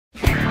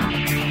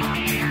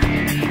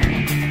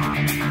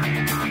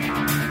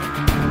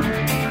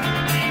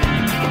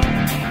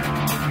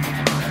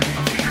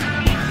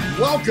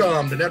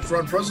Welcome to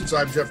NetFront Presence.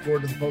 I'm Jeff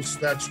Gordon of the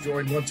Post-Dispatch,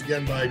 joined once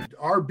again by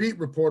our beat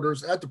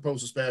reporters at the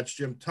Post-Dispatch,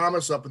 Jim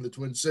Thomas up in the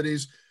Twin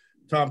Cities,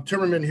 Tom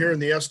Timmerman here in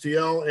the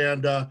STL.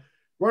 And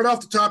right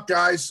off the top,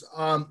 guys,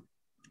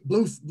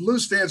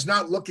 Blues fans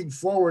not looking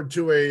forward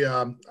to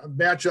a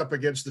matchup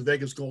against the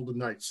Vegas Golden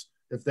Knights,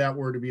 if that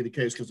were to be the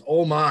case, because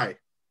that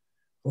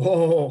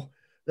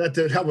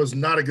was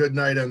not a good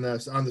night on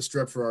the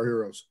Strip for our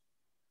heroes.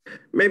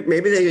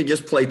 Maybe they could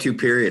just play two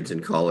periods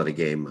and call it a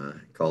game.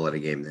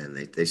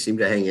 Then they seem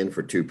to hang in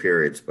for two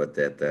periods, but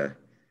that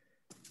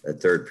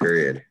third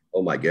period,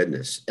 oh my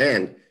goodness!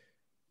 And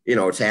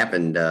it's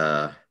happened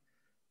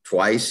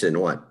twice in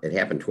It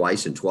happened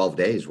twice in 12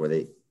 days, where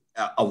a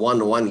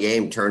 1-1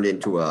 game turned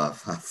into a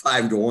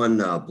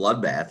 5-1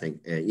 bloodbath, and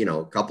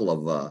a couple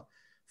of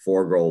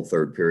 4-goal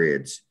third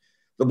periods.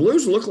 The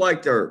Blues look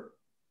like they're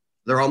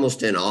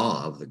almost in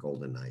awe of the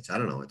Golden Knights. I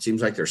don't know. It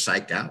seems like they're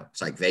psyched out.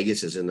 It's like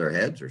Vegas is in their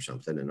heads or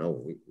something. And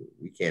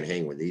we can't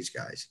hang with these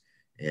guys.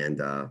 And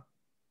the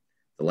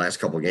last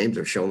couple of games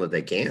have shown that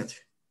they can't.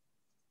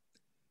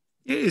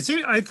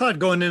 I thought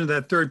going into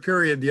that third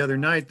period the other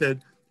night that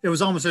it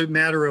was almost a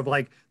matter of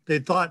like, they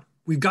thought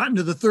we've gotten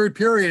to the third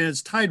period and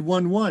it's tied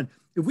 1-1.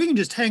 If we can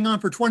just hang on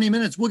for 20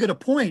 minutes, we'll get a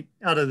point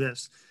out of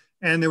this.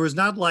 And there was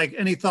not like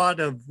any thought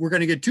of we're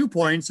going to get 2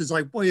 points. It's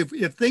like, boy,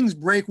 if things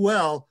break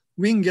well,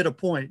 we can get a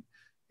point.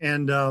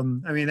 And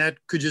that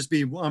could just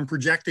be, I'm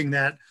projecting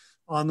that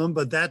on them,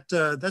 but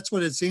that's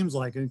what it seems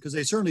like. And because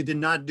they certainly did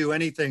not do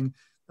anything,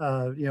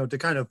 to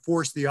kind of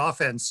force the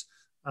offense,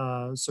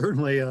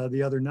 certainly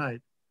the other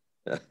night.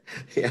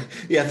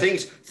 Yeah.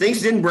 Things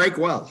didn't break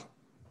well.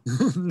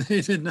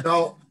 They did not.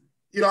 No,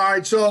 all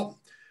right. So,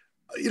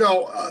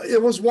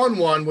 it was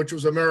 1-1, which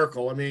was a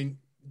miracle. I mean,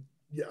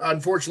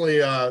 unfortunately,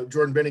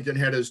 Jordan Binnington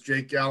had his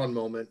Jake Gallen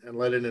moment and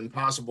let an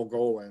impossible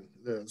goal in,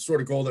 the sort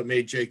of goal that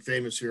made Jake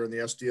famous here in the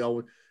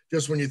STL.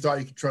 Just when you thought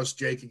you could trust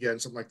Jake again,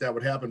 something like that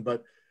would happen.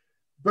 But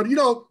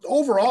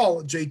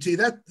overall, JT,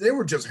 that they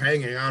were just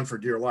hanging on for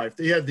dear life.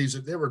 They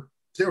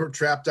were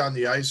trapped on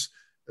the ice,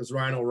 as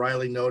Ryan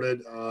O'Reilly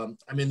noted.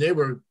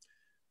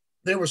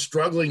 They were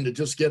struggling to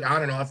just get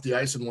on and off the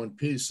ice in one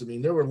piece. I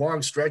mean, there were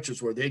long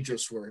stretches where they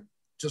just were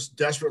just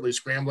desperately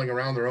scrambling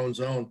around their own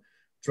zone,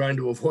 trying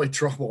to avoid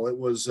trouble. It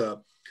was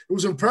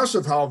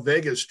impressive how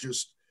Vegas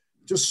just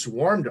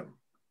swarmed them.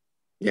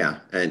 Yeah,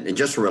 and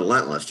just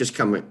relentless, just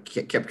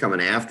kept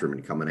coming after him,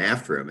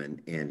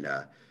 and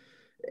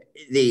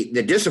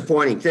the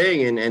disappointing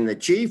thing, and the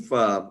chief,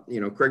 Craig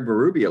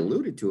Berube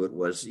alluded to it,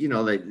 was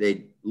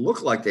they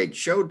looked like they had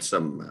shown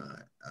some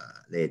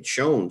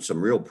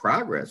real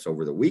progress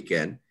over the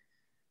weekend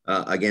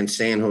against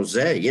San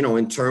Jose,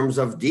 in terms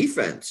of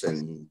defense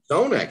and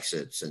zone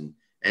exits and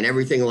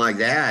everything like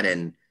that,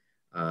 and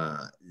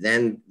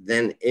then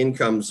in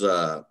comes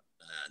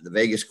the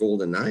Vegas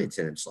Golden Knights,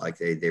 and it's like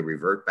they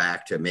revert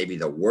back to maybe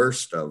the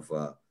worst of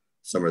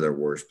some of their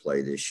worst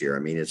play this year. I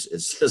mean,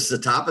 it's the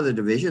top of the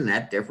division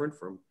that different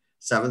from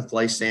 7th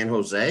place San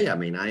Jose? I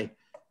mean, I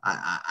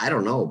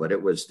don't know, but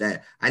it was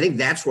that. I think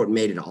that's what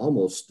made it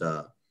almost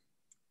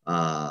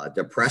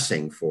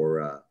depressing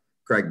for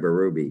Craig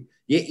Berube.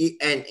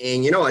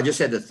 I just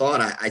had the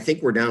thought. I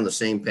think we're down the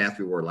same path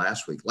we were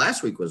last week.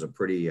 Last week was a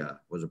pretty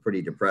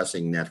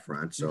depressing net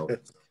front. So.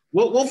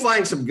 We'll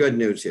find some good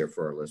news here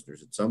for our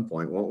listeners at some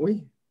point, won't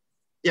we?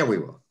 Yeah, we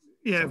will.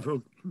 Yeah,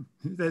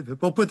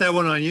 we'll put that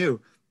one on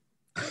you,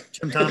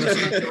 Jim Thomas.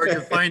 In charge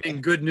of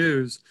finding good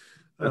news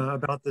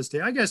about this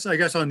day. I guess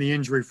on the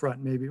injury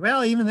front, maybe.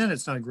 Well, even then,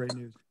 it's not great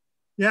news.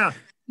 Yeah.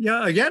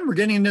 Again, we're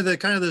getting into the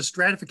kind of the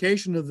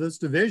stratification of this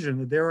division.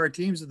 That there are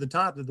teams at the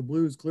top that the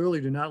Blues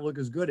clearly do not look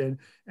as good in,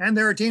 and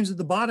there are teams at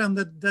the bottom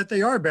that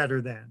they are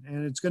better than.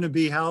 And it's going to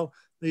be how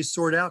they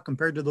sort out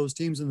compared to those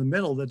teams in the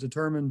middle that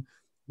determine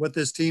what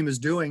this team is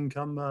doing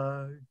come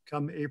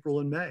April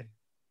and May.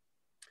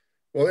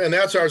 Well, and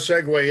that's our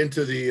segue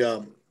into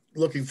the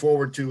looking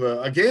forward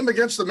to a game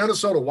against the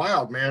Minnesota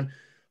Wild, man.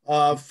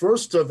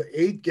 First of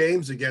 8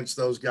 games against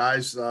those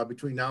guys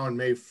between now and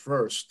May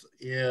 1st.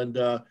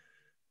 And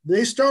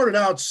they started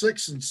out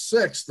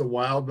 6-6, the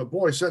Wild, but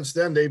boy, since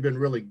then they've been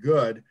really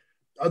good,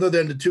 other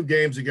than the 2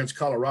 games against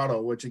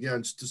Colorado, which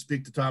again, to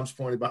speak to Tom's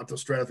point about the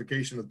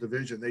stratification of the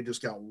division, they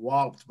just got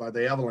walloped by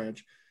the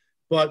Avalanche.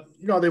 But,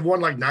 they've won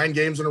like 9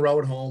 games in a row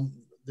at home.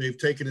 They've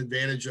taken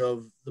advantage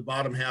of the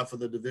bottom half of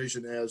the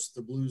division, as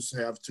the Blues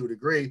have to a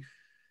degree.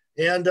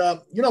 And,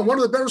 one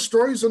of the better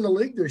stories in the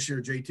league this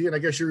year, JT, and I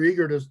guess you're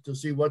eager to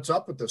see what's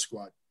up with this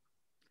squad.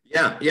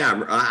 Yeah.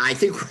 I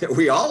think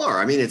we all are.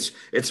 I mean,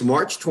 it's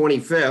March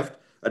 25th,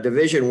 a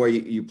division where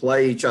you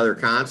play each other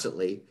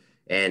constantly.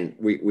 And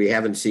we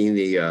haven't seen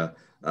the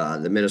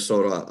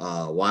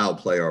Minnesota Wild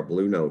play our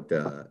Blue Note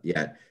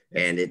yet.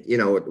 And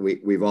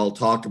we've all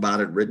talked about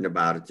it, written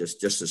about it,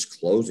 just this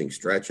closing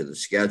stretch of the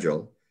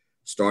schedule,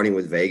 starting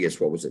with Vegas.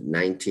 What was it?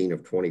 19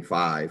 of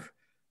 25,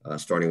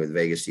 starting with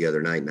Vegas the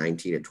other night,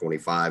 19 of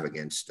 25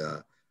 against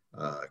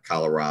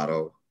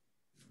Colorado,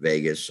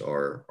 Vegas,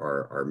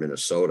 or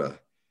Minnesota.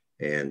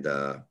 And,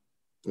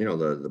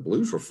 the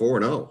Blues were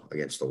 4-0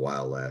 against the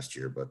Wild last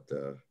year, but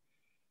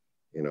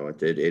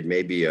it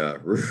may be a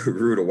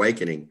rude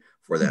awakening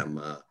for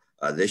them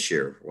this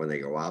year when they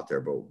go out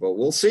there, but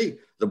we'll see.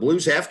 The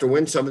Blues have to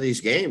win some of these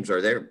games, or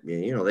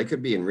they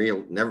could be in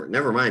real,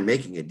 never mind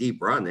making a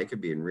deep run. They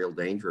could be in real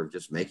danger of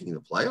just making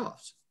the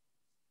playoffs.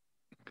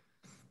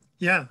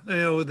 Yeah,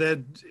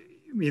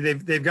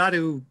 they've got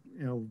to,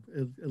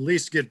 at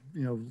least get,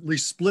 at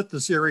least split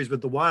the series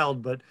with the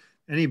Wild, but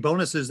any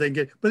bonuses they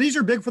get. But these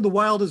are big for the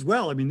Wild as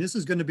well. I mean, this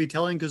is going to be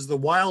telling because the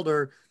Wild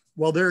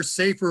while they're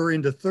safer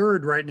into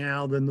third right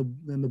now than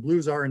the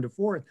Blues are into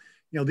fourth,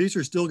 these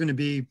are still going to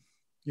be,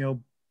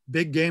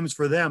 big games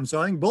for them.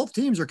 So I think both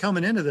teams are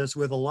coming into this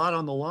with a lot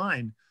on the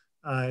line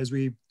as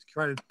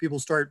people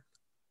start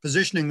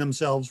positioning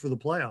themselves for the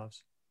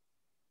playoffs.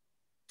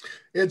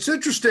 It's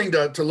interesting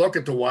to look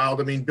at the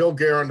Wild. I mean, Bill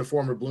Guerin, the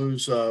former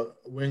Blues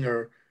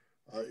winger,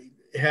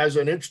 has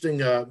an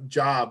interesting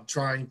job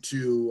trying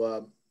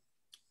to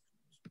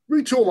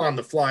retool on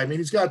the fly. I mean,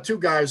 he's got two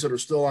guys that are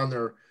still on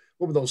their,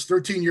 what were those,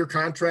 13-year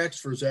contracts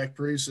for Zach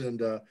Parise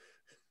and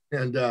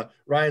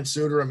Ryan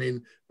Suter. I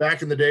mean,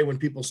 back in the day when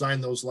people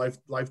signed those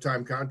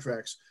lifetime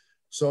contracts.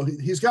 So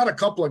he's got a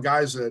couple of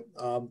guys that,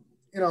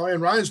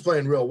 and Ryan's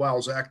playing real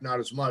well, Zach not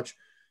as much.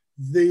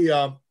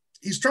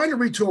 He's trying to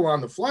retool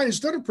on the fly. He's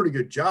done a pretty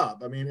good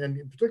job. I mean,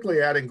 and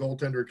particularly adding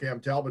goaltender Cam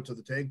Talbot to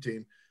the tag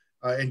team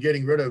and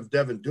getting rid of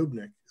Devin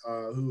Dubnyk,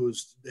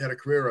 who's had a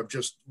career of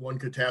just one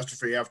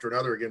catastrophe after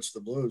another against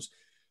the Blues.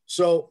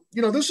 So,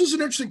 this is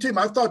an interesting team.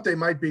 I thought they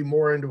might be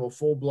more into a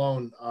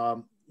full-blown,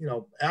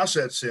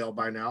 asset sale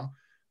by now.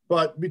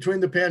 But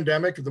between the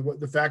pandemic,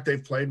 the fact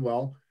they've played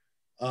well,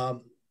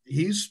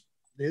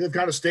 they've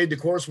kind of stayed the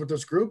course with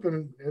this group.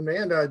 And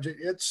man,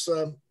 it's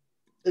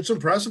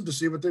impressive to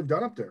see what they've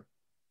done up there.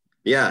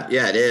 Yeah,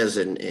 it is.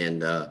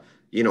 And a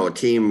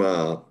team,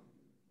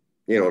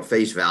 at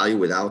face value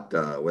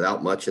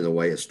without much in the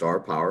way of star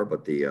power,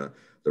 but the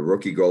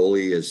rookie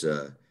goalie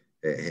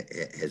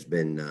has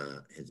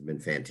been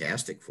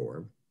fantastic for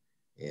him.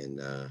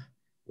 And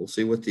we'll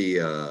see what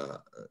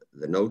the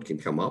note can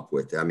come up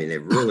with. I mean, they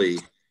really,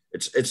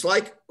 it's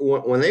like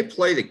when they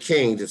play the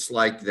Kings, it's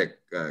like the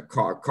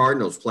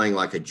Cardinals playing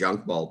like a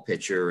junk ball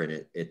pitcher,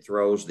 and it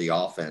throws the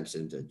offense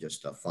into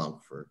just a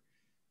funk for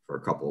a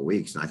couple of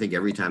weeks. And I think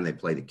every time they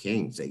play the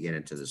Kings, they get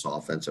into this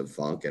offensive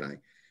funk. And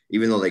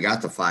even though they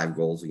got the 5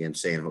 goals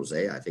against San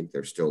Jose, I think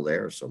they're still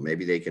there. So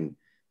maybe they can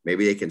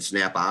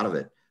snap out of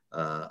it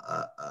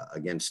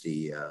against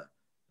the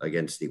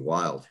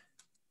Wild.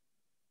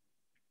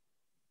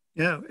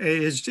 Yeah,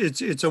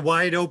 it's a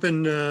wide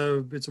open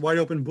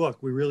book.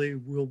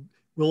 We'll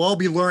all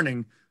be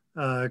learning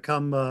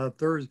come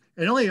Thursday,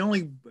 and only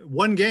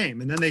one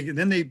game, and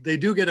then they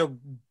do get a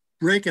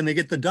break, and they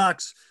get the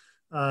Ducks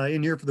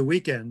in here for the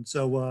weekend.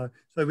 So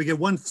we get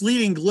one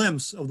fleeting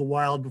glimpse of the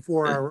Wild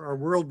before our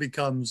world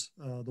becomes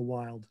the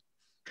Wild.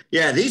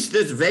 Yeah, this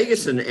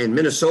Vegas and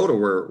Minnesota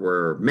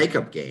were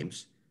makeup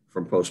games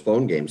from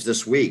postponed games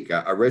this week.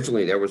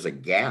 Originally, there was a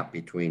gap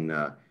between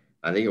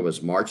I think it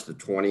was March the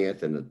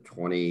 20th and the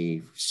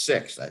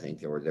 26th. I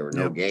think there were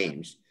no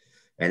games.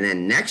 And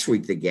then next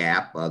week, the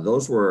gap,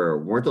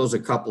 weren't those a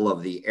couple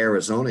of the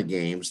Arizona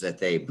games that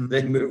they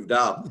moved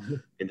up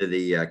into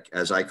the,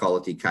 as I call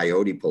it, the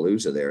Coyote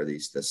Palooza there, the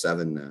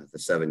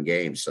seven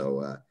games.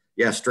 So,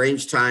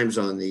 strange times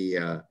on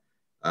the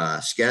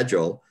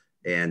schedule.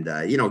 And,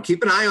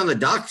 keep an eye on the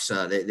Ducks.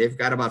 They've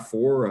got about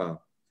 4.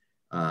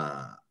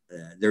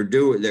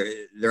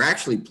 They're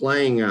actually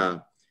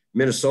playing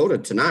Minnesota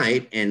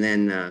tonight, and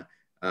then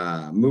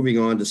moving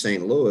on to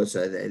St. Louis.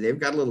 They've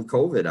got a little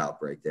COVID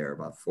outbreak there,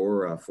 about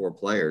 4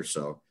 players.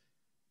 So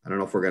I don't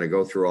know if we're going to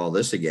go through all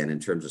this again in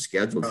terms of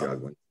schedule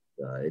juggling.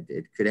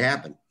 It could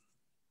happen.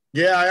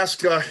 Yeah,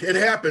 it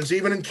happens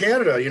even in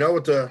Canada,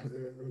 with the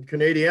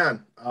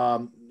Canadian.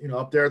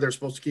 Up there, they're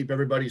supposed to keep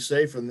everybody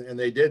safe, and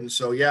they didn't.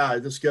 So, yeah,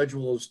 the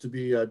schedule is to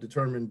be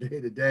determined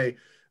day to day.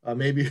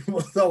 Maybe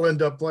they'll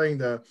end up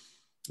playing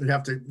we'd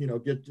have to,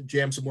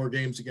 jam some more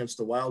games against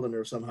the Wild in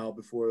there somehow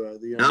before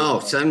the end.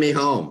 No, send me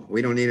home.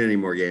 We don't need any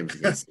more games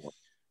against them.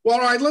 Well,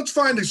 all right, let's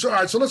find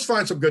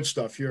some good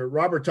stuff here.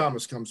 Robert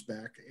Thomas comes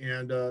back,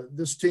 and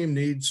this team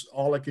needs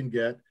all it can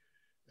get.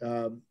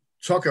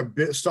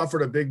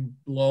 Suffered a big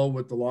blow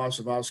with the loss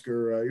of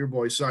Oscar, your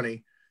boy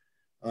Sonny,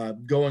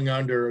 going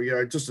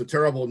under, just a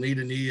terrible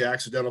knee-to-knee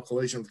accidental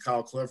collision with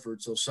Kyle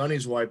Clifford. So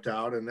Sonny's wiped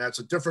out, and that's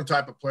a different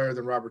type of player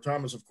than Robert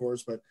Thomas, of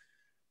course, but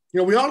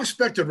we all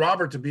expected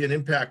Robert to be an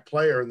impact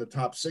player in the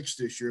top 6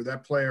 this year.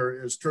 That player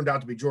has turned out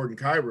to be Jordan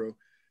Kyrou,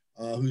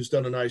 who's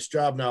done a nice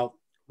job. Now,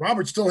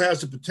 Robert still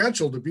has the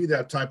potential to be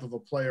that type of a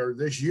player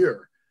this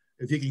year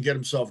if he can get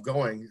himself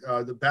going.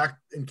 Back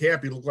in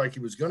camp, he looked like he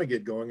was going to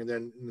get going, and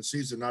then in the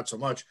season, not so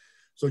much.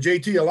 So,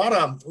 JT, a lot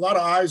of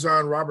eyes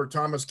on Robert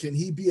Thomas. Can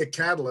he be a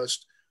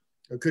catalyst?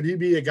 Could he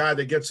be a guy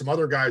that gets some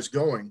other guys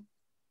going?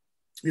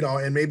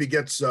 And maybe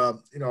gets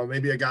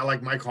maybe a guy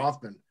like Mike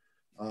Hoffman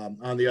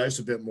on the ice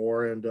a bit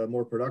more and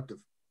more productive.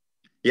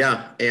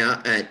 Yeah.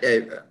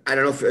 I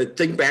don't know if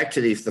think back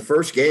to the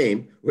first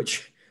game,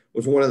 which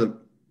was one of the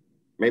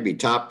maybe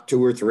top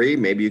 2 or 3,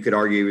 maybe you could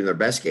argue even their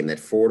best game, that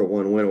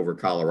 4-1 win over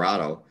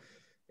Colorado.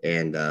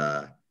 And,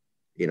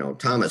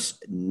 Thomas,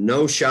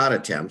 no shot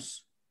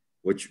attempts,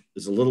 which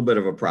is a little bit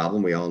of a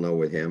problem. We all know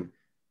with him,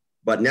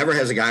 but never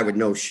has a guy with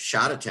no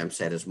shot attempts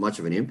had as much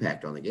of an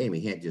impact on the game.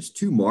 He had just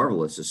 2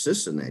 marvelous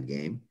assists in that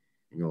game.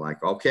 And you're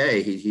like,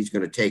 okay, he's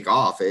going to take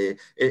off.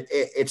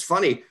 It's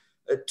funny.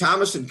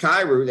 Thomas and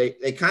Kyrou,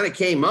 they kind of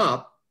came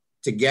up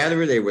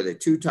together. They were the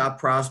 2 top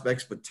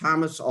prospects, but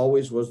Thomas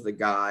always was the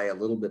guy a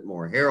little bit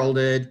more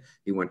heralded.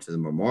 He went to the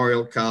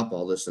Memorial Cup,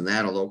 all this and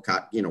that, although,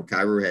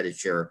 Kyrou had his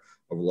share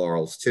of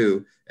laurels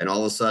too. And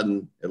all of a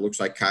sudden, it looks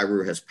like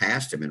Kyrou has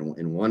passed him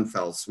in one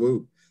fell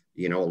swoop,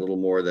 a little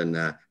more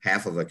than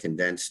half of a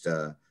condensed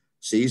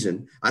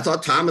season. I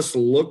thought Thomas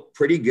looked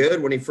pretty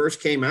good when he first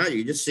came out.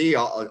 You just see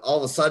all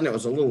of a sudden it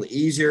was a little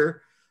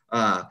easier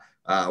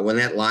when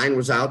that line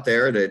was out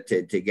there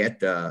to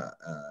get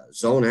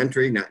zone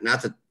entry. Not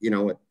that,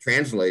 it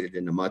translated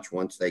into much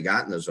once they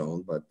got in the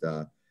zone, but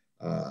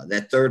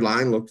that third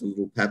line looked a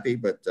little peppy.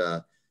 But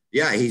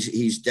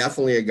he's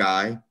definitely a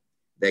guy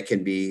that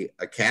can be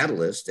a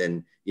catalyst.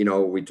 And,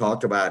 we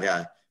talked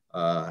about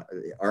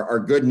our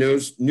good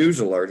news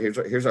alert.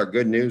 Here's our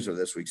good news of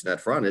this week's Net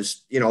Front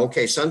is,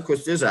 okay,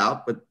 Sundqvist is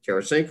out, but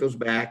Tarasenko's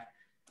back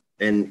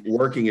and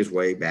working his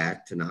way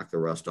back to knock the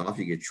rust off.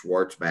 You get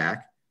Schwartz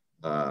back.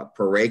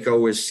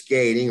 Parayko is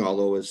skating,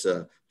 although as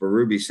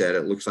Berube said,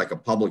 it looks like a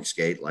public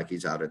skate, like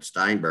he's out at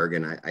Steinberg.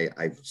 And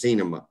I've seen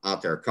him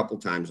out there a couple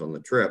times on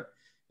the trip.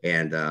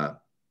 And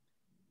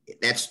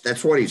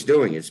that's what he's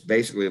doing. It's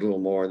basically a little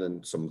more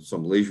than some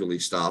leisurely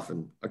stuff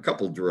and a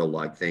couple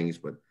drill-like things,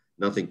 but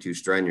nothing too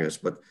strenuous.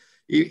 But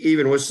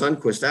even with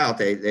Sundqvist out,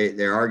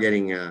 they are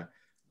getting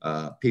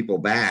people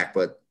back.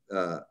 But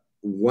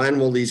when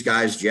will these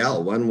guys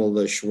gel? When will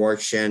the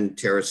Schwartz, Schenn,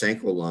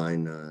 Tarasenko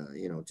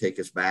line, take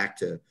us back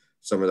to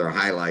some of their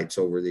highlights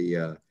over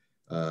the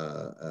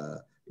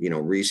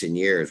recent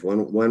years?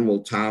 When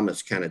will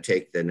Thomas kind of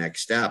take the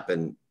next step?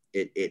 And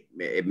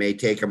it may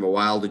take him a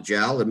while to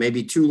gel. It may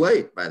be too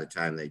late by the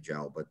time they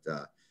gel, but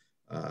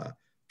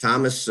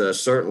Thomas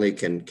certainly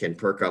can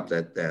perk up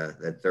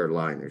that third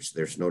line.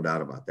 There's no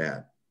doubt about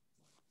that.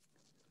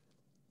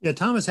 Yeah,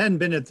 Thomas hadn't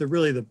been at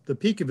the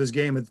peak of his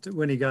game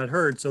when he got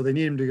hurt, so they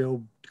need him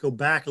to go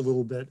back a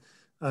little bit,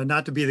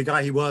 not to be the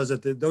guy he was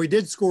though he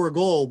did score a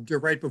goal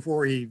right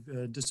before he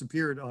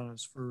disappeared on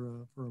us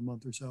for a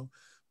month or so.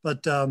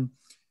 But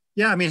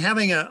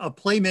having a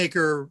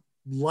playmaker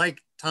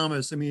like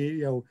Thomas,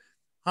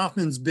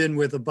 Hoffman's been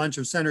with a bunch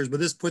of centers, but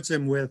this puts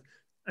him with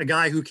a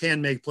guy who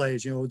can make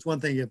plays. It's one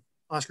thing if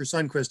Oscar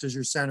Sundqvist is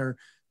your center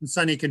and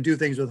Sonny can do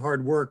things with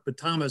hard work, but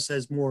Thomas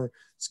has more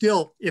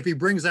skill. If he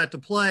brings that to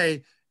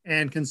play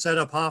and can set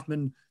up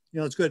Hoffman,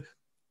 it's good.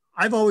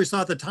 I've always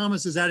thought that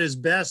Thomas is at his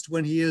best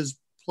when he is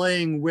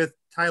playing with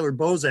Tyler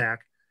Bozak.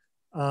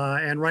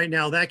 And right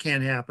now that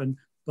can't happen,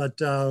 but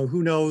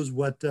who knows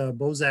what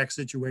Bozak's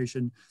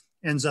situation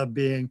ends up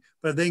being.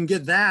 But if they can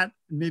get that,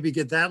 maybe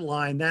get that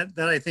line, that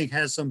I think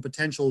has some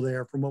potential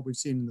there from what we've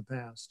seen in the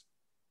past.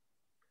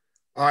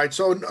 All right,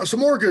 so some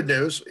more good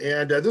news.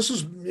 And this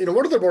is,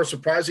 one of the more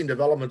surprising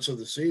developments of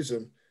the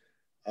season.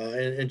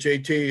 And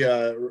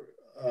JT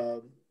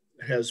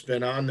has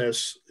been on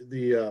this,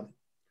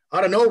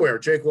 out of nowhere,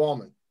 Jake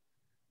Walman.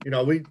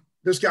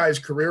 This guy's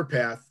career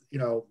path, he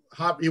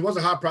was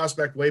a hot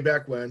prospect way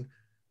back when,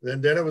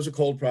 then it was a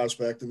cold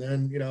prospect. And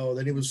then,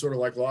 then he was sort of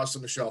like lost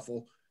in the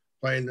shuffle,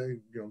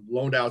 playing,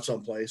 loaned out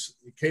someplace.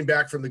 He came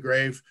back from the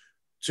grave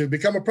to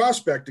become a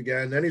prospect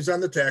again. Then he's on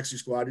the taxi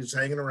squad. He's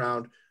hanging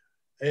around.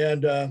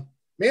 And,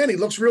 man, he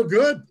looks real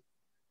good.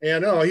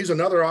 And he's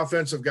another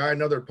offensive guy,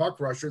 another puck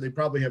rusher. They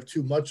probably have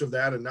too much of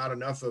that and not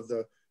enough of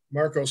the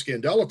Marco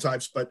Scandella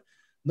types. But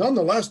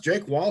nonetheless,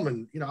 Jake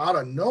Walman, out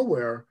of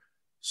nowhere,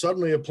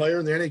 suddenly a player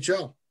in the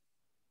NHL.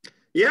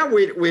 Yeah,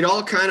 we'd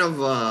all kind of,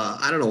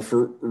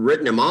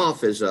 written him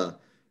off as a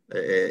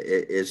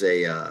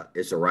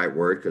right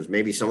word, because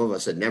maybe some of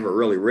us had never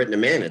really written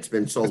him in. It's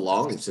been so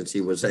long since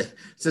he was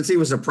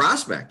a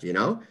prospect,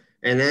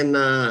 And then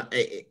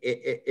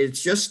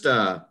it's just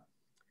the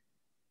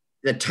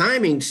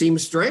timing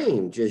seems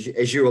strange,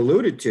 as you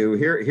alluded to.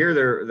 Here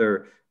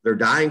they're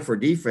dying for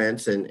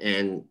defense,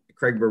 and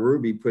Craig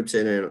Berube puts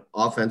in an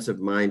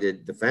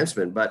offensive-minded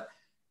defenseman. But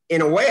in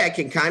a way, I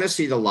can kind of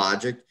see the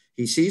logic.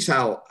 He sees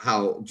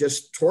how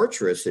just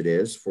torturous it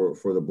is for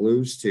the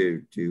Blues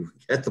to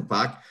get the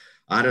puck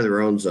out of their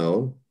own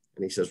zone,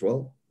 and he says,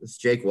 "Well, it's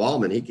Jake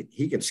Walman.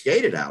 He can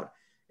skate it out."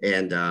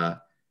 And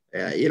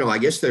I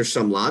guess there's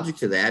some logic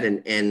to that.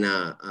 And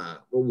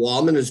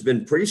Walman has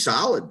been pretty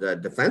solid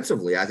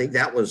defensively. I think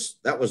that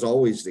was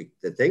always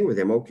the thing with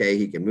him. Okay,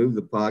 he can move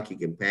the puck, he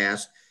can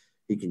pass,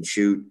 he can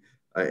shoot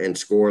and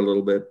score a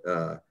little bit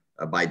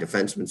by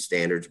defenseman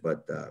standards,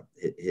 but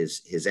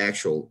his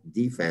actual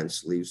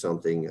defense leaves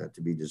something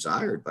to be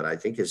desired. But I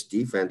think his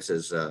defense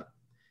has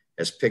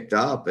picked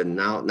up, and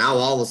now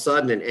all of a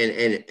sudden,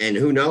 and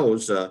who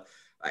knows.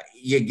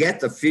 You get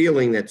the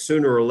feeling that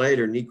sooner or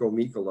later Nico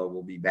Mikkola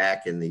will be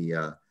back in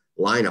the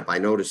lineup. I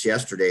noticed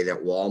yesterday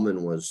that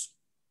Walman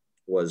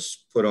was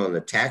put on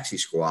the taxi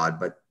squad,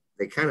 but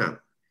they kind of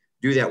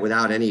do that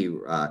without any,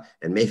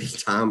 and maybe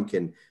Tom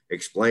can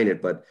explain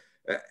it, but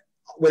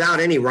without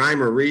any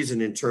rhyme or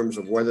reason in terms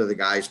of whether the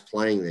guy's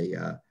playing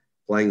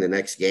the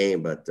next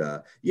game. But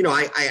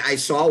I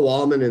saw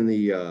Wallman in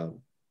the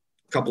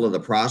couple of the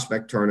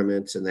prospect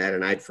tournaments and that,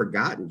 and I'd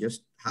forgotten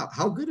just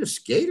how good a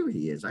skater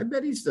he is. I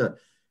bet he's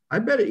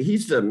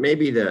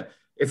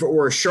if it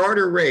were a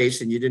shorter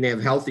race and you didn't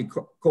have healthy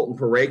Colton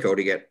Parayko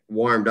to get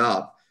warmed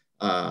up,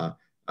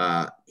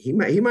 he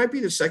might be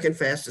the second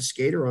fastest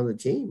skater on the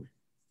team.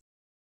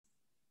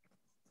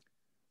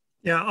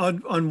 Yeah,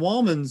 on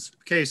Wallman's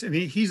case, I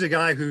mean, he's a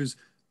guy who's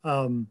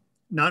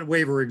not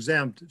waiver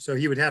exempt, so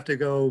he would have to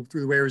go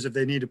through the waivers if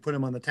they need to put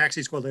him on the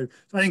taxi squad. So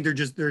I think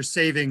they're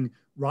saving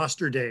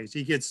roster days.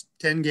 He gets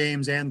 10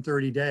 games and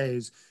 30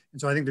 days,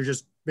 and so I think they're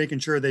just making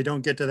sure they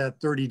don't get to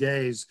that 30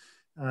 days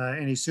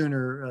any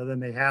sooner than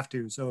they have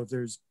to. So if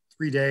there's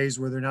 3 days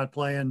where they're not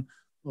playing,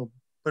 we'll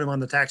put him on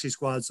the taxi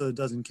squad so it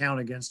doesn't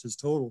count against his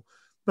total.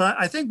 But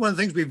I think one of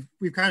the things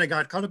we've kind of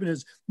got caught up in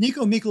is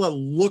Niko Mikkola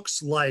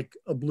looks like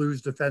a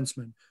Blues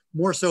defenseman,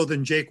 more so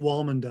than Jake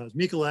Wallman does.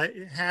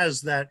 Mikkola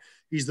has that,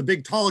 he's the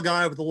big tall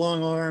guy with the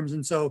long arms,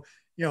 and so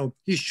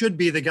he should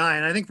be the guy.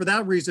 And I think for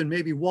that reason,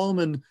 maybe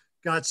Wallman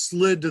got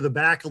slid to the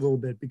back a little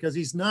bit because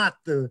he's not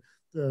the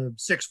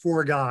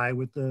 6'4" guy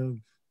with the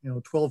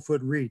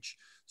 12-foot reach.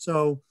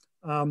 So,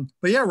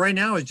 but yeah, right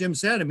now, as Jim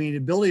said, I mean, the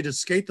ability to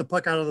skate the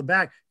puck out of the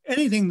back,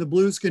 anything the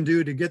Blues can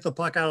do to get the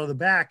puck out of the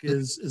back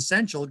is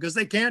essential because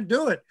they can't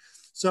do it.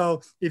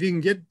 So if you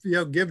can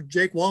give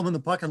Jake Wallman the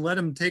puck and let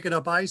him take it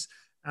up ice,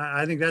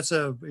 I think that's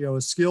a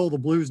skill the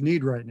Blues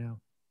need right now.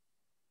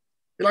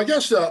 And I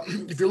guess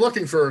if you're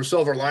looking for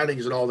silver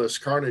linings in all this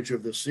carnage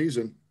of this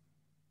season,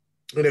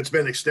 and it's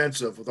been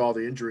extensive with all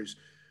the injuries,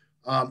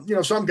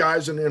 some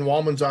guys, and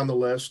Wallman's on the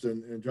list,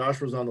 and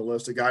Joshua's on the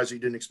list, the guys he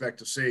didn't expect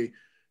to see,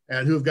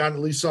 and who've gotten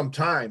at least some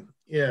time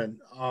in.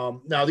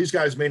 Now, these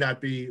guys may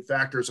not be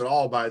factors at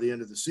all by the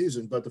end of the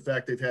season, but the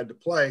fact they've had to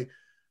play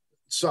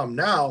some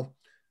now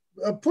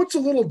puts a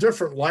little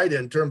different light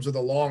in terms of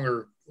the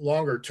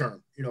longer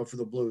term, for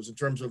the Blues in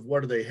terms of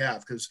what do they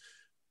have, because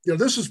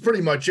this is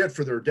pretty much it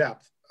for their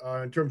depth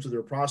in terms of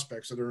their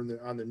prospects that are in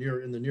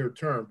the near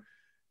term.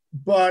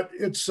 But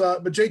but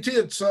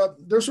JT,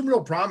 there's some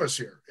real promise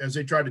here as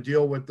they try to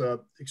deal with the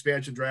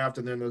expansion draft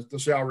and then the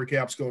salary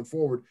caps going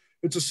forward.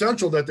 It's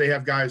essential that they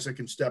have guys that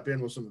can step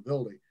in with some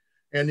ability.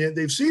 And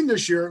they've seen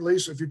this year, at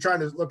least if you're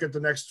trying to look at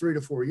the next 3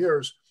 to 4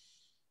 years,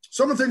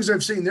 some of the things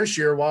they've seen this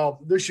year, while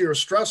this year is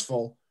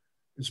stressful,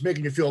 it's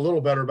making you feel a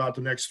little better about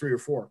the next 3 or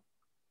 4.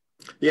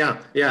 Yeah.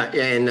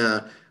 And,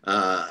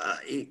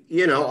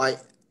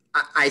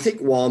 I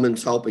think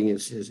Wallman's helping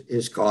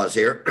his cause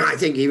here. I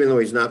think even though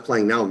he's not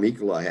playing now,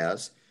 Mikkola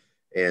has.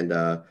 And,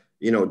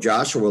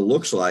 Joshua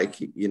looks like,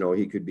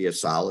 he could be a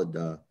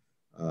solid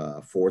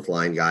fourth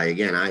line guy.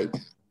 Again,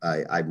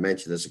 I've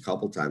mentioned this a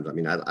couple of times. I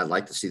mean, I'd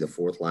like to see the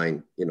fourth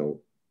line,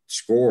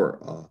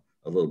 score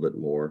a little bit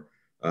more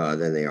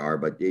than they are.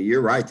 But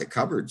you're right. The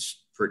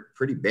cupboard's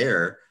pretty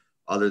bare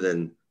other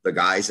than the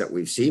guys that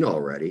we've seen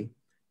already.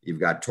 You've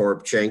got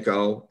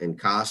Toropchenko and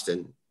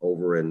Kostin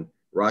over in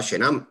Russia.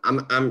 And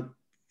I'm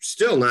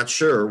still not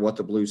sure what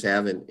the Blues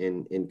have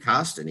in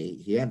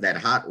Kostin. He had that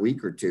hot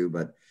week or two,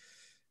 but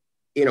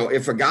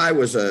if a guy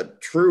was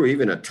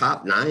even a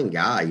top 9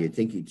 guy, you'd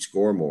think he'd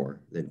score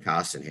more than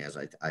Kostin has.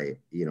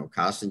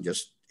 Kostin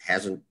just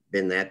hasn't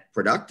been that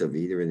productive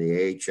either in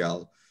the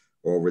AHL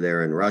or over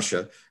there in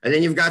Russia. And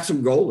then you've got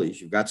some goalies.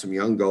 You've got some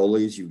young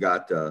goalies. You've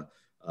got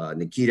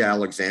Nikita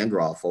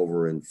Alexandrov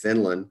over in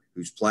Finland,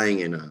 who's playing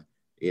in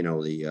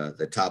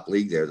the top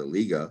league there, the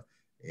Liga,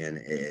 and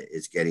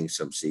is getting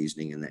some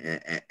seasoning,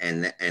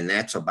 and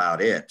that's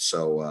about it.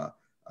 So,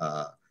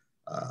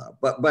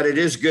 but it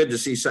is good to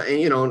see some.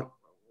 And,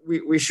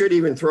 we should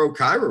even throw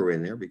Kyrou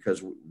in there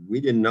because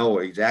we didn't know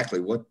exactly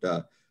what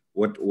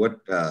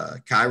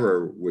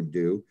Kyrou would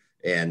do,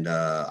 and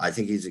I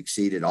think he's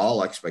exceeded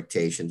all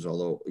expectations.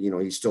 Although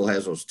he still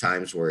has those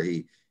times where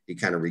he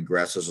kind of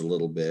regresses a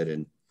little bit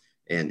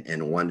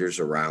and wanders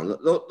around.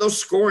 Those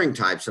scoring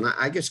types, and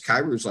I guess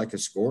Kyrou's like a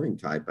scoring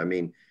type. I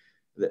mean,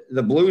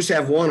 the Blues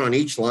have one on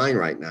each line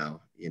right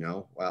now.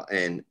 Well,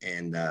 and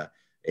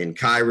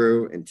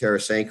Kyrou and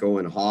Tarasenko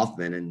and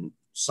Hoffman, and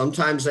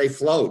sometimes they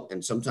float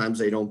and sometimes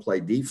they don't play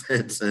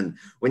defense. And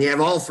when you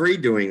have all three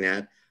doing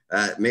that,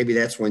 maybe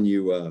that's when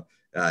you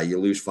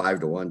lose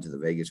 5-1 to the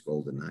Vegas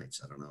Golden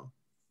Knights. I don't know.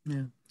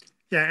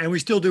 Yeah. And we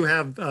still do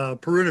have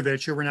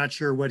Perunovic, who we're not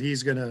sure what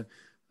he's going to,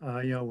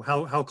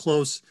 how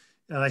close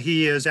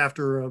he is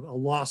after a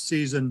lost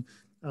season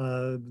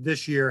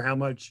this year. How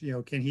much,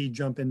 can he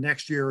jump in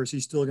next year, or is he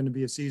still going to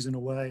be a season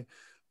away?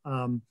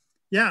 And,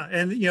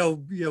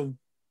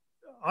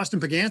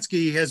 Austin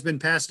Pagansky has been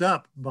passed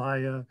up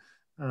by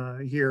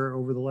here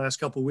over the last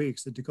couple of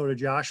weeks. That Dakota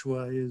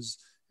Joshua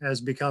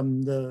has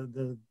become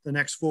the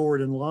next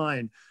forward in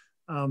line.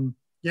 But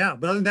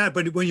other than that,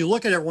 but when you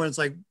look at everyone, it's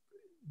like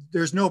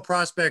there's no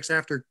prospects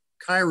after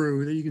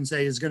Kyrou that you can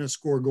say is going to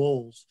score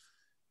goals,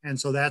 and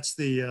so that's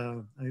I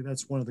think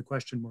that's one of the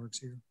question marks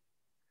here.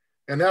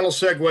 And that'll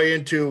segue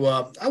into,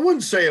 I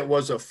wouldn't say it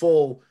was a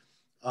full,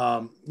 put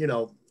him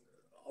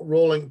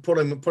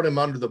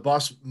under the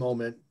bus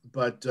moment,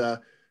 but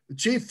the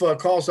Chief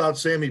calls out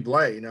Sammy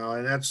Blais,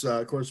 and that's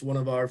of course one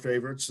of our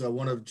favorites,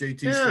 one of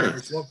JT's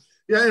favorites. Well,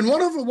 yeah, and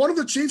one of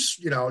the Chiefs,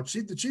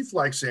 the Chief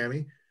likes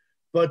Sammy,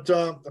 but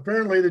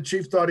apparently the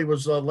Chief thought he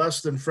was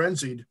less than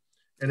frenzied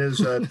in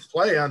his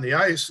play on the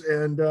ice,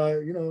 and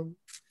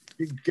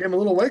he gave him a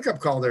little wake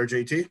up call there,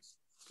 JT.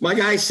 My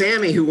guy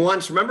Sammy, who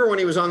once, remember when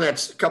he was on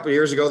that a couple of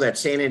years ago, that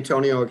San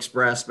Antonio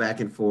Express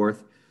back and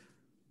forth?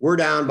 We're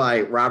down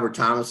by Robert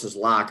Thomas's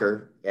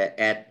locker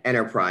at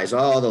Enterprise.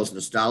 Oh, those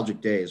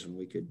nostalgic days when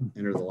we could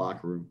enter the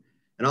locker room.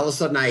 And all of a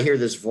sudden I hear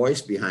this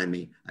voice behind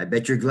me. I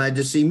bet you're glad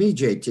to see me,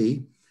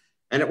 JT.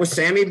 And it was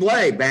Sammy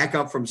Blais back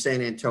up from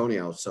San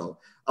Antonio. So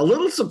a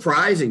little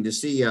surprising to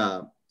see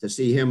him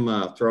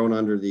thrown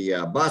under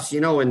the bus.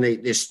 In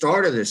the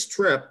start of this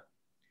trip,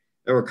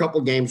 there were a couple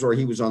games where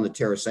he was on the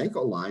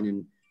Tarasenko line,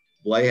 and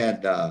Blais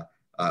had a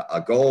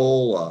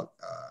goal,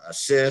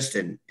 assist,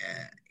 and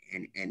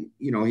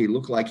he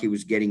looked like he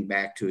was getting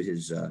back to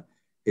his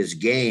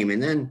game.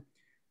 And then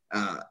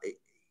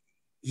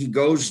he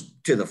goes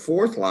to the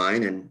fourth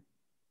line, and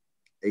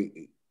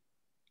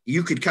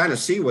you could kind of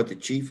see what the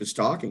Chief is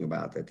talking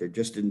about, that there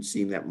just didn't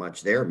seem that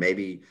much there.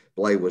 Maybe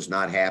Blais was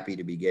not happy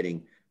to be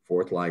getting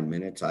fourth line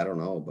minutes. I don't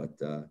know, but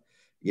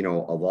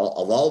of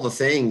all the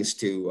things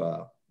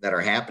that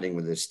are happening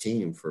with this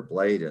team, for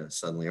Blais to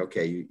suddenly,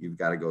 okay, you've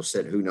got to go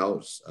sit. Who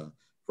knows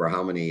for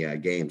how many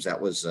games? That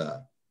was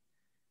a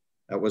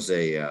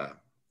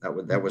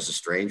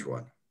strange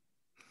one.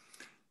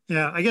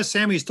 Yeah, I guess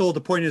Sammy's still at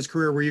the point in his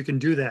career where you can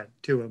do that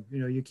to him.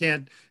 You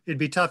can't. It'd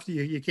be tough.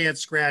 You can't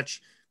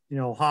scratch,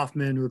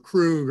 Hoffman or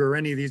Krug or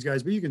any of these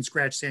guys, but you can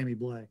scratch Sammy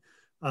Blais.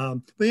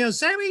 But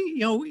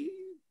Sammy,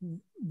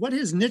 what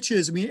his niche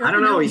is. I mean, I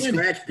don't know. He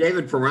scratched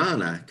David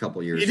Perron a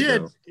couple years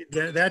ago. He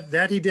did.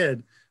 That he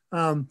did.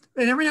 And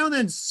every now and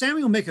then,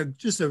 Sammy will make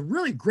just a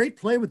really great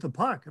play with the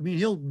puck. I mean,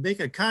 he'll make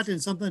a cut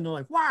and something, and they're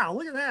like, wow,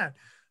 look at that.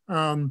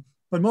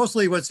 But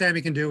mostly what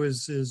Sammy can do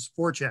is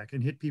forecheck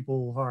and hit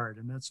people hard.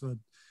 And that's what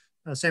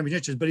Sammy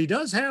niche is. But he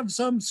does have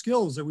some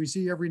skills that we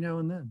see every now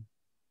and then.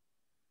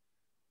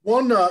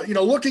 One,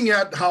 looking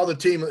at how the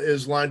team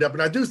is lined up,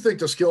 and I do think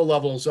the skill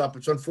level is up.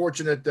 It's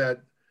unfortunate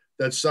that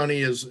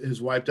Sonny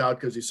is wiped out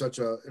because he's such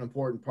an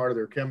important part of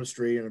their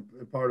chemistry and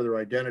a part of their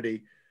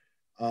identity.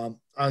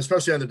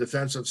 Especially on the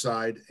defensive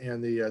side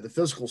and the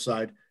physical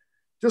side.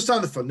 Just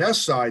on the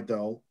finesse side,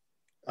 though,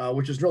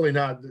 which is really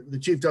not – the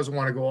Chief doesn't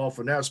want to go all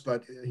finesse,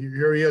 but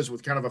here he is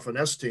with kind of a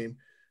finesse team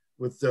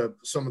with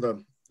some of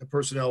the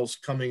personnel's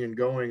coming and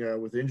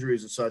going with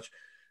injuries and such.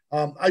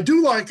 I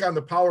do like on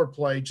the power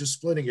play just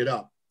splitting it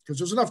up, because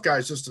there's enough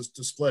guys just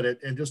to split it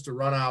and just to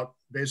run out,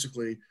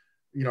 basically,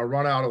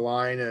 run out a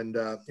line and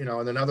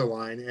another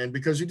line. And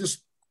because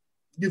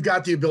you've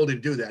got the ability to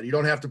do that. You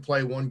don't have to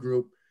play one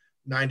group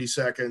 90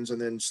 seconds and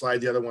then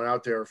slide the other one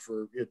out there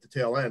at the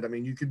tail end. I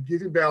mean, you can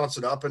balance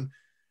it up. And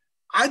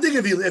I think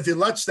if he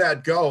lets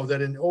that go,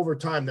 that in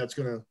overtime, that's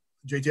going to,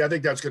 JT, I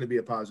think that's going to be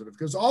a positive,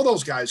 because all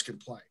those guys can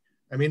play.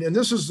 I mean, and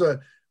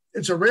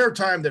it's a rare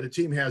time that a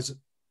team has,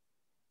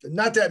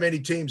 not that many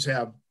teams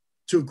have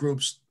two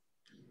groups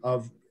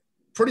of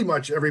pretty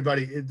much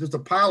everybody, just a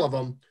pile of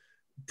them,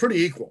 pretty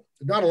equal.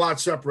 Not a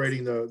lot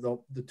separating the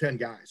 10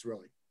 guys,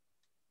 really.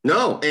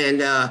 No,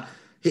 and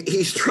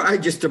he's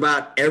tried just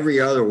about every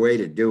other way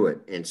to do it.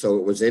 And so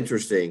it was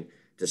interesting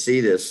to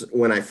see this.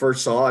 When I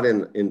first saw it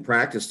in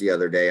practice the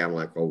other day, I'm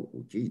like, oh,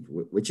 gee,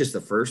 which is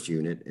the first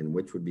unit and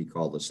which would be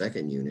called the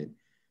second unit?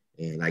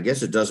 And I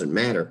guess it doesn't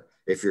matter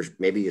if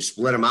maybe you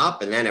split them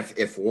up, and then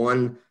if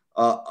one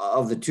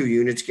of the two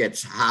units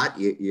gets hot,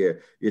 you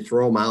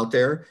throw them out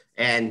there.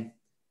 And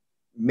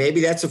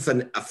maybe that's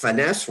a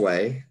finesse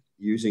way,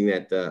 using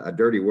that a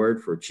dirty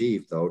word for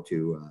Chief, though,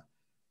 to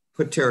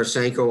put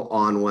Tarasenko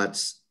on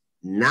what's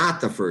not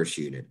the first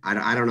unit. I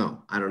don't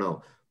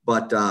know.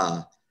 But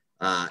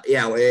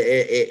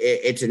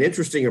it's an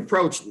interesting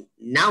approach.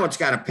 Now it's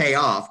got to pay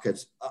off,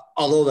 because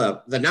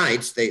although the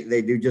Knights,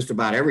 they do just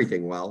about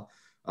everything well,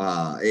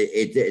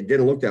 it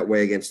didn't look that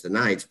way against the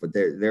Knights, but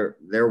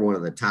they're one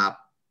of the top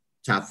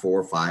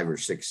 4, 5, or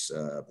 6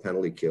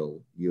 penalty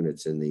kill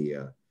units in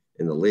the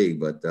league.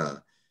 But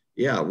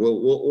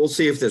we'll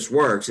see if this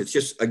works. It's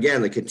just,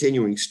 again, the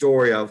continuing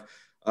story of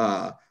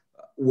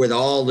with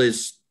all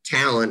this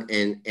talent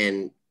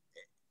and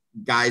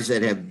guys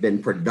that have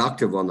been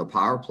productive on the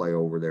power play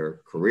over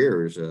their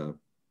careers, the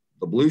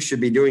Blues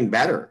should be doing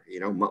better,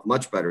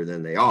 much better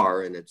than they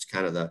are. And it's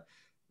kind of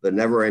the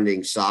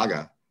never-ending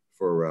saga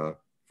for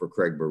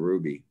Craig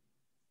Berube.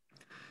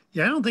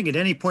 Yeah, I don't think at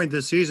any point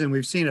this season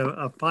we've seen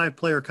a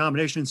 5-player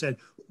combination and said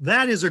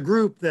that is a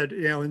group that,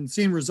 and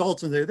seen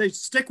results, and they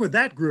stick with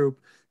that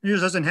group. It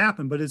just doesn't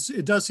happen. But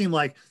it does seem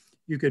like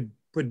you could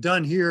put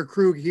Dunn here,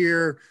 Krug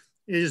here.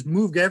 It just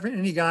moved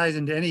any guys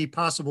into any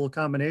possible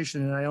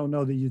combination. And I don't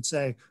know that you'd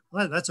say,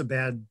 well, that's a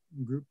bad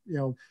group.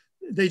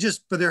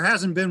 But there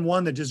hasn't been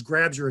one that just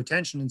grabs your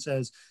attention and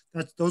says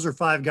those are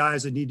 5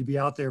 guys that need to be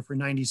out there for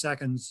 90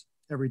 seconds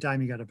every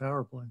time you got a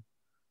power play.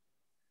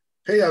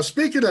 Hey,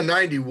 speaking of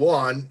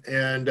 91,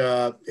 and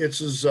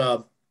it's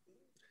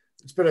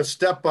been a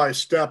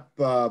step-by-step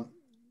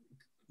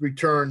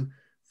return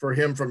for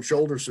him from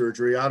shoulder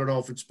surgery. I don't know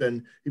if he's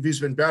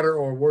been better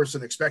or worse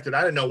than expected. I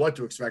didn't know what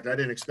to expect. I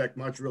didn't expect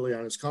much really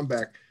on his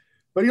comeback,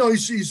 but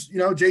he's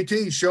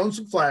JT's shown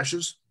some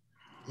flashes,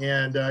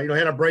 and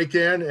had a break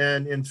in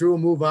and threw a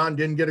move on,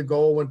 didn't get a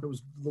goal.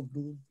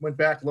 Went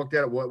back, looked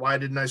at it. Why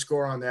didn't I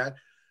score on that?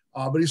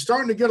 But he's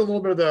starting to get a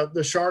little bit of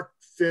the shark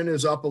fin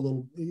is up a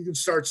little. You can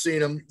start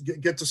seeing him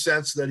get the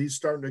sense that he's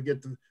starting to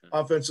get the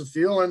offensive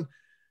feel. And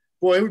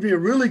boy, it would be a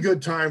really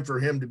good time for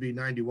him to be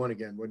 91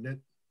 again, wouldn't it?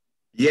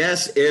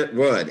 Yes, it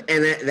would.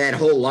 And that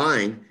whole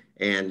line,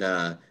 and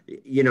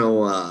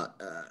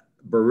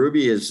Berube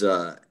is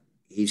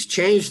he's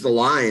changed the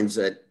lines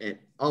at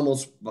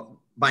almost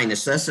by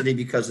necessity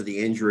because of the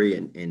injury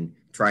and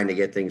trying to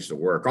get things to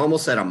work.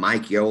 Almost at a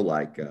Mike Yeo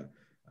like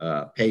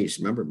pace.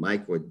 Remember,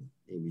 Mike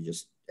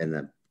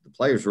the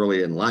players really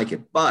didn't like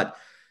it, but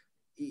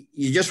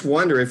you just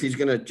wonder if he's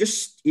going to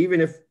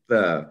even if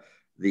the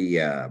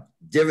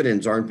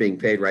dividends aren't being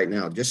paid right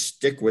now, just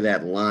stick with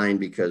that line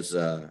because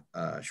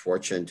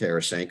Schwartz and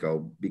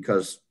Tarasenko,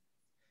 because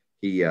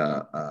he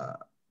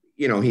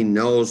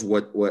knows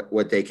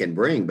what they can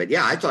bring. But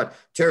yeah, I thought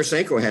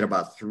Tarasenko had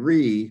about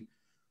 3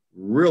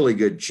 really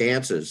good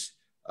chances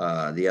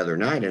the other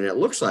night, and it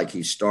looks like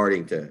he's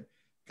starting to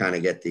kind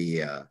of get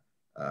the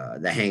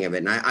hang of it.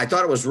 And I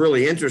thought it was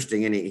really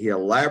interesting, and he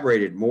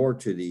elaborated more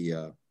to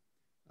the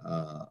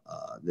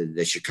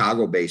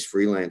Chicago-based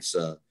freelance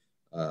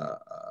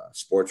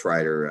sports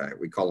writer.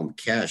 We call him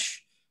Kesh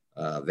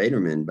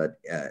Vaderman, but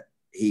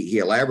he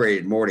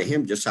elaborated more to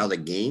him just how the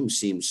game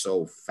seems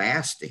so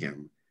fast to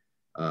him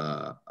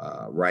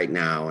right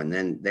now. And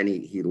then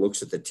he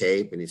looks at the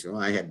tape and he said,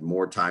 well, I had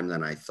more time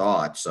than I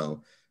thought.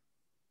 So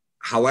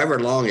however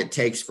long it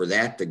takes for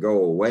that to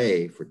go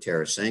away for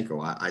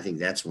Tarasenko, I think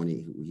that's when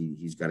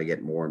he's going to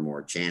get more and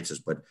more chances.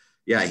 But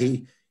yeah,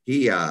 I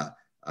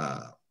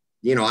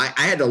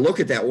had to look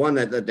at that one,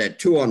 that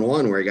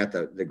 2-on-1 where he got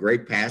the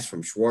great pass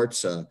from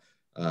Schwartz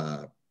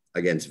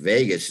against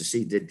Vegas to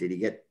see did he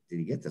get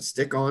the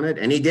stick on it,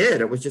 and he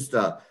did. It was just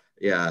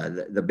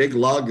the big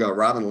lug.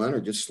 Robin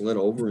Leonard just slid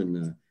over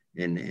and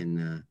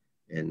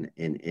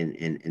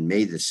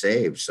made the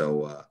save.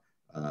 So,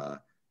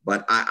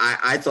 but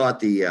I thought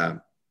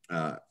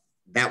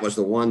that was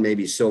the one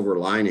maybe silver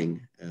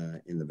lining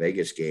in the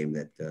Vegas game,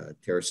 that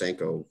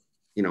Tarasenko,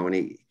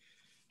 and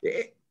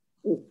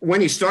when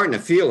he's starting to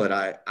feel it,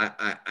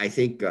 I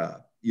think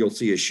you'll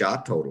see his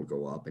shot total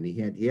go up. And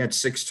he had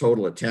 6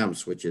 total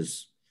attempts, which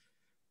is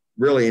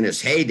really in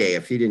his heyday.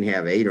 If he didn't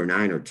have 8 or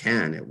 9 or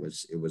 10, it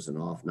was an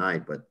off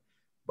night. But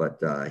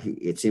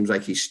it seems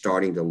like he's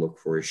starting to look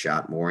for his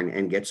shot more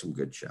and get some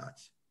good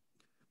shots.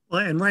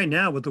 Well, and right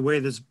now with the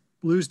way this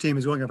Blues team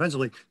is going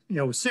offensively,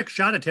 6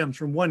 shot attempts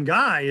from one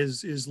guy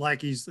is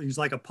like he's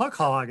like a puck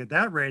hog at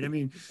that rate. I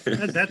mean,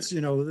 that's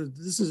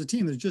this is a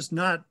team that's just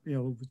not,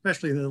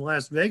 especially in the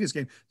last Vegas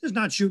game, just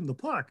not shooting the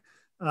puck.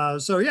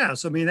 So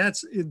I mean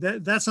that's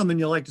something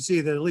you like to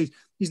see, that at least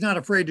he's not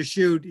afraid to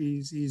shoot.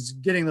 He's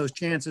getting those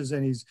chances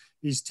and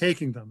he's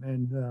taking them.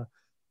 And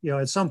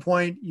at some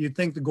point you'd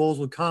think the goals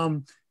would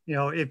come.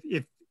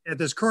 If at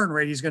this current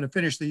rate he's going to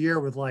finish the year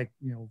with 5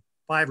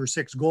 or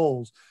 6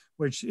 goals,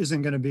 which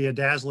isn't going to be a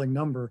dazzling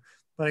number.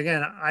 But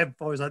again, I've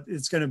always thought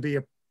it's going to be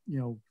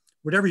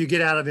whatever you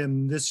get out of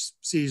him this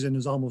season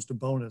is almost a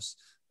bonus.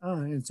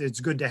 It's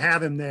good to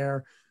have him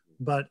there,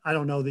 but I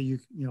don't know that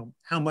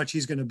how much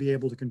he's going to be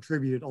able to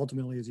contribute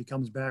ultimately as he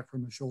comes back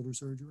from the shoulder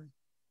surgery.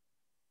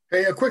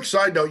 Hey, a quick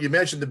side note. You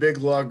mentioned the big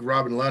lug,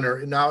 Robin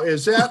Leonard. Now,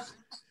 is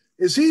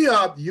he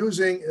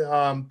using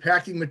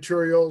packing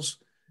materials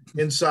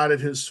inside of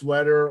his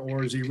sweater,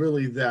 or is he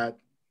really that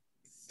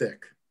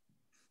thick?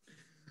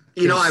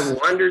 I've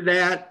wondered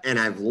that, and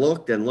I've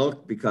looked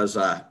because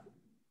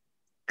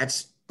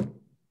that's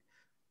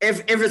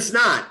if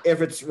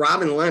it's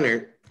Robin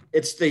Leonard,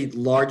 it's the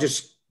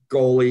largest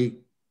goalie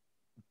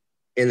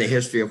in the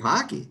history of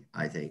hockey.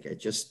 I think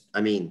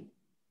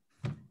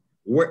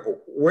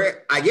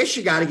where I guess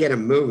you got to get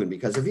him moving,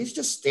 because if he's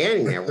just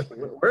standing there,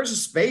 where's the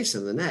space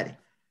in the net?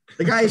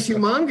 The guy is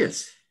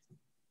humongous.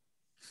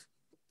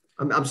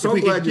 I'm so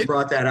glad you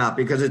brought that up,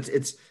 because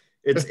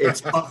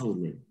it's puzzled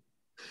me.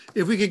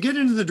 If we could get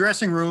into the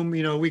dressing room,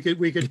 we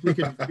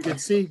could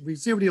see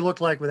what he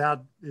looked like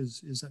without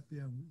his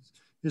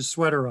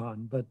sweater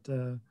on. But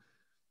you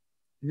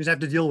just have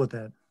to deal with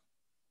that.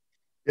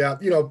 Yeah,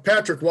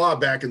 Patrick Waugh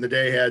back in the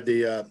day had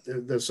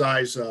the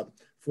size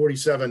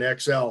 47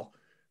 XL.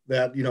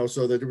 That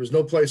so that there was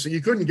no place, so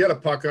you couldn't get a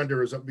puck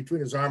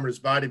between his arm and his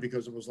body,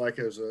 because it was like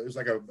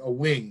a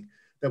wing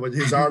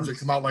his arms would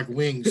come out like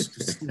wings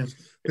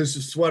because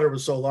his sweater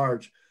was so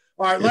large.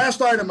 All right,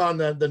 last item on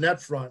the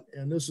net front,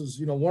 and this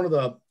is one of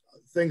the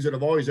things that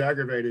have always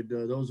aggravated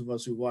those of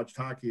us who watched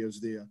hockey, is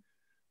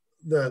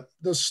the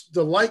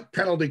light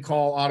penalty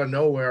call out of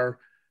nowhere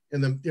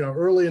in the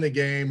early in a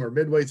game or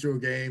midway through a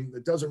game.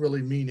 It doesn't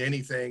really mean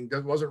anything.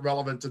 That wasn't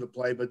relevant to the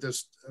play, but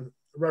this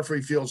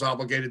referee feels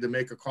obligated to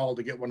make a call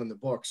to get one in the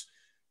books.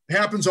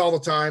 happens all the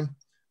time.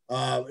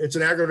 It's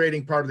an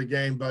aggravating part of the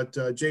game, but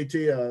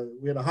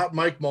JT, we had a hot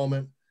mic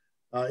moment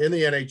in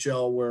the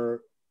NHL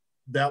where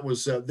that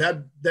was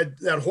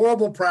that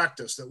horrible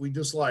practice that we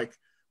dislike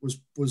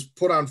was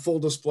put on full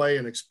display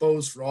and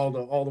exposed for all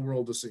the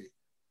world to see.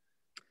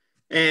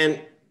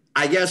 And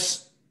I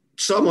guess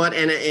somewhat,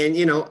 and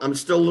you know, I'm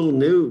still a little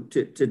new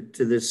to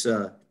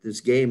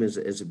this game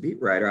as a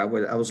beat writer. I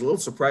was a little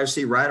surprised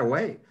to see right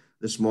away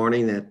this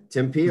morning that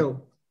Tim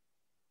Peel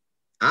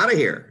out of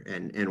here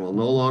and will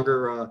no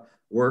longer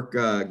work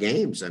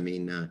games. I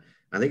mean,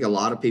 I think a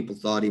lot of people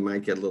thought he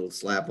might get a little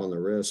slap on the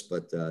wrist,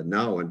 but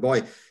no. And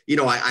boy, you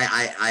know,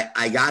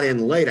 I got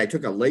in late. I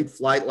took a late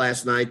flight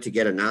last night to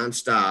get a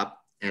nonstop,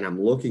 and I'm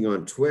looking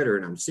on Twitter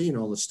and I'm seeing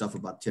all this stuff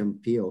about Tim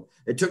Peel.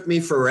 It took me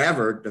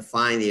forever to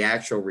find the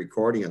actual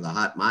recording of the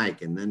hot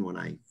mic. And then when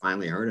I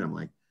finally heard it, I'm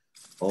like,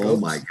 oh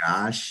my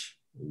gosh,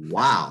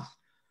 wow.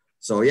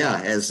 So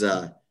yeah, as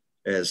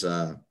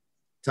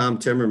Tom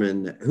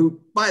Timmerman, who,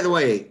 by the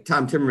way,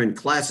 Tom Timmerman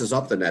classes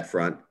up the net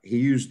front. He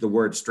used the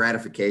word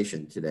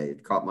stratification today.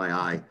 It caught my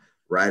eye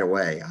right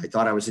away. I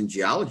thought I was in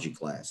geology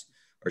class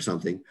or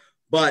something.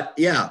 But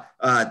yeah,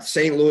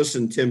 St. Louis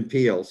and Tim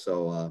Peel.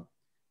 So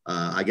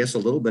I guess a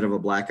little bit of a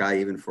black eye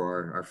even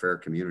for our fair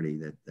community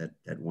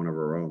that one of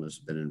our own has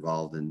been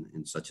involved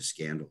in such a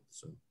scandal.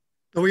 So.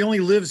 Though he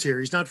only lives here.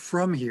 He's not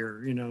from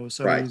here, you know.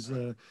 So right. He's,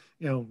 you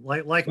know,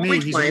 like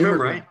me. He's claim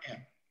him, right? Yeah.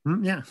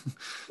 Yeah.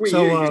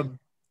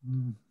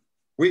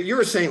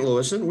 You're a St.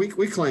 Louisan.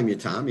 We claim you,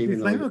 Tom.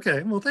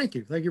 Okay. Well, thank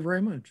you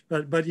very much.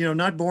 But you know,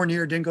 not born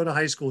here, didn't go to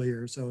high school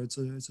here, so it's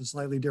a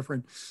slightly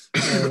different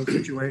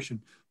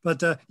situation.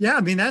 But yeah,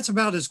 I mean, that's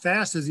about as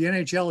fast as the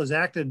NHL has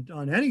acted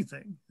on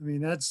anything. I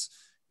mean, that's,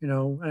 you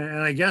know, and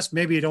I guess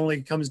maybe it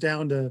only comes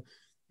down to, you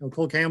know,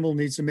 Cole Campbell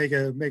needs to make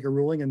a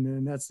ruling, and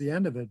then that's the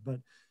end of it. But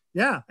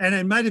yeah, and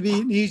it might have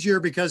been easier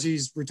because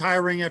he's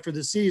retiring after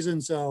the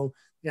season, so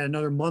he had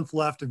another month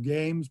left of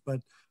games. But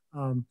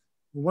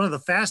one of the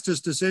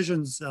fastest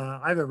decisions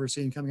I've ever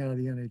seen coming out of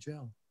the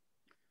NHL.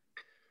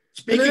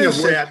 Speaking of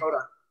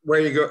where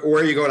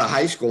you go to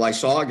high school, I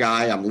saw a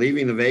guy. I'm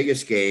leaving the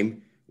Vegas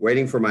game,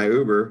 waiting for my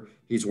Uber.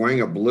 He's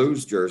wearing a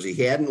Blues jersey.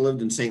 He hadn't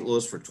lived in St.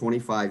 Louis for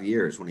 25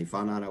 years. When he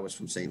found out I was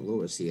from St.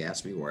 Louis, he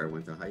asked me where I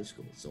went to high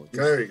school. So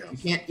there you go.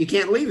 You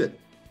can't leave it.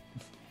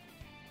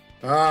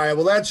 All right.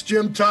 Well, that's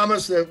Jim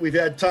Thomas. We've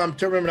had Tom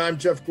Timmerman. I'm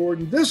Jeff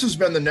Gordon. This has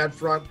been the Net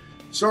Front.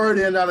 Sorry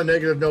to end on a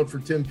negative note for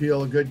Tim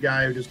Peel, a good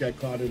guy who just got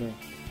caught in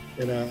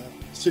a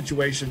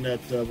situation that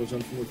was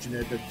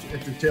unfortunate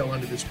at the tail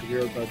end of his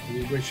career, but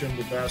we wish him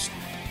the best.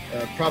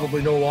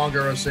 Probably no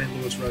longer a St.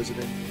 Louis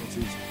resident, as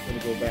he's going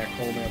to go back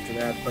home after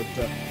that. But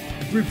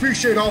we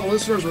appreciate all the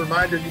listeners. A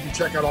reminder, you can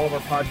check out all of our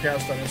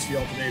podcasts on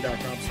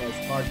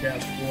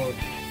stltoday.com/podcast, or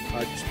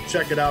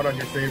check it out on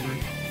your favorite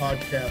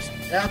podcast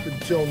app.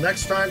 Until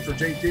next time, for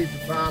JT,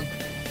 for Tom,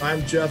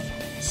 I'm Jeff.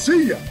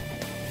 See ya.